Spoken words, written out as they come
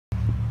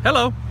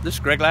Hello, this is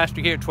Greg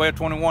Laster here at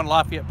 1221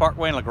 Lafayette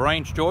Parkway in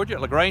LaGrange, Georgia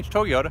at LaGrange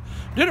Toyota.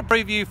 Did a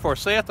preview for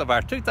Seth of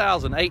our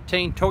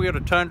 2018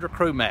 Toyota Tundra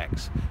Crew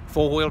Max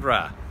 4-wheel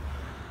drive.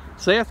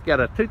 Seth got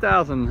a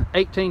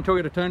 2018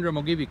 Toyota Tundra. I'm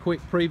going to give you a quick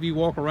preview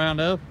walk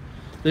around of.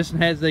 This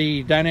one has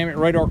the dynamic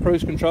radar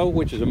cruise control,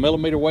 which is a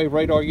millimeter wave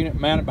radar unit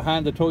mounted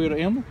behind the Toyota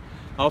emblem.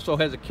 Also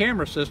has a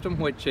camera system,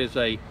 which is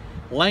a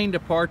lane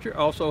departure.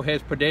 Also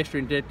has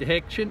pedestrian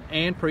detection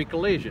and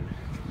pre-collision.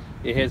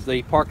 It has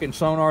the parking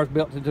sonars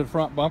built into the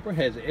front bumper,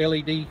 has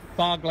LED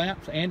fog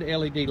lamps and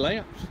LED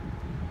lamps.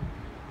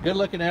 Good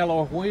looking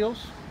alloy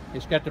wheels.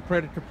 It's got the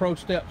Predator Pro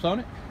steps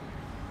on it.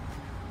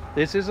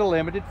 This is a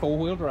limited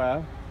 4-wheel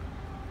drive.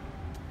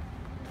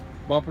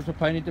 Bumpers are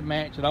painted to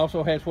match. It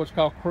also has what's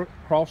called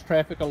cross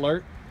traffic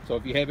alert. So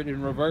if you have it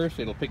in reverse,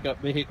 it'll pick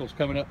up vehicles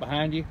coming up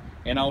behind you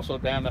and also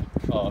down the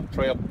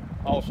trail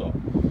also.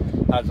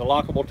 Has a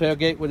lockable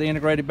tailgate with the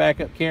integrated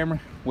backup camera.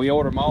 We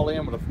order them all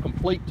in with a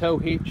complete tow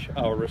hitch,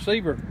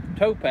 receiver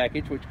tow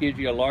package, which gives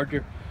you a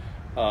larger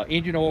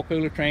engine oil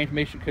cooler,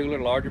 transmission cooler,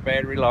 larger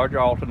battery, larger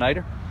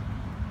alternator.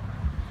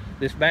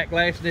 This back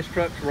glass in this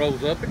truck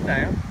rolls up and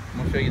down. I'm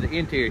going to show you the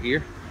interior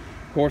here.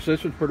 Of course,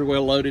 this one's pretty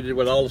well loaded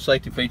with all the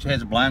safety features. It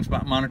has blind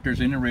spot monitors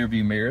in the rear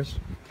view mirrors,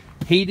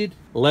 heated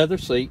leather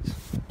seats,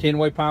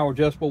 10-way power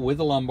adjustable with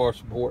a lumbar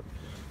support.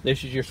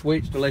 This is your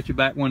switch to let your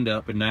back window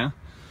up and down.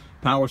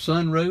 Power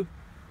sunroof,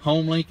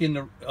 home link in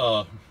the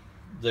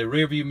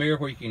rear view mirror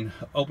where you can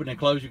open and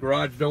close your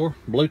garage door.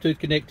 Bluetooth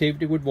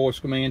connectivity with voice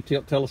command,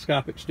 tilt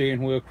telescopic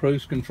steering wheel,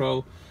 cruise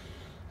control.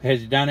 It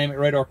has a dynamic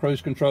radar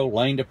cruise control,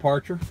 lane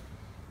departure.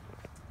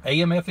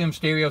 AM/FM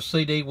stereo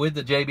CD with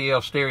the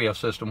JBL stereo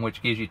system,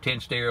 which gives you 10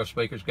 stereo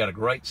speakers. Got a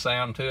great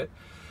sound to it.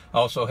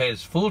 Also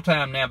has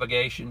full-time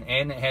navigation,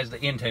 and it has the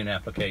Intune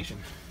application.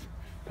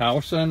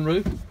 Power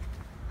sunroof.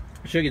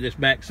 I'll show you this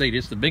back seat.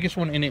 It's the biggest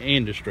one in the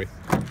industry.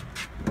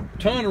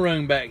 Ton of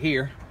room back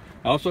here.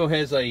 Also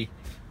has a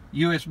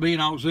USB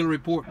and auxiliary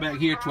port back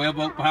here,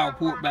 12-volt power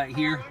port back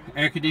here,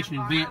 air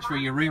conditioning vents for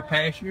your rear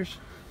passengers.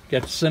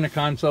 Got the center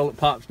console that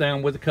pops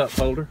down with a cup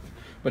holder.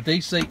 But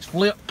these seats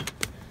flip,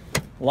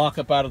 lock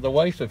up out of the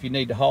way, so if you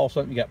need to haul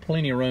something, you got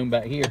plenty of room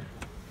back here.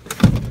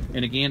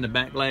 And again, the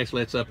back glass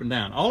lets up and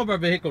down. All of our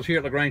vehicles here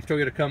at LaGrange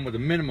Toyota come with a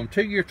minimum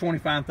 2-year,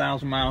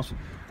 25,000 miles,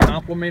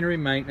 complimentary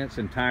maintenance,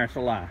 and tires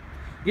for life.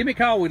 Give me a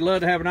call. We'd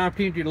love to have an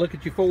opportunity to look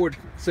at you forward,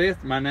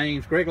 Seth. My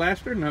name's Greg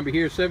Laster. The number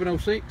here is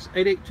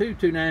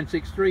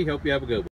 706-882-2963. Hope you have a good one.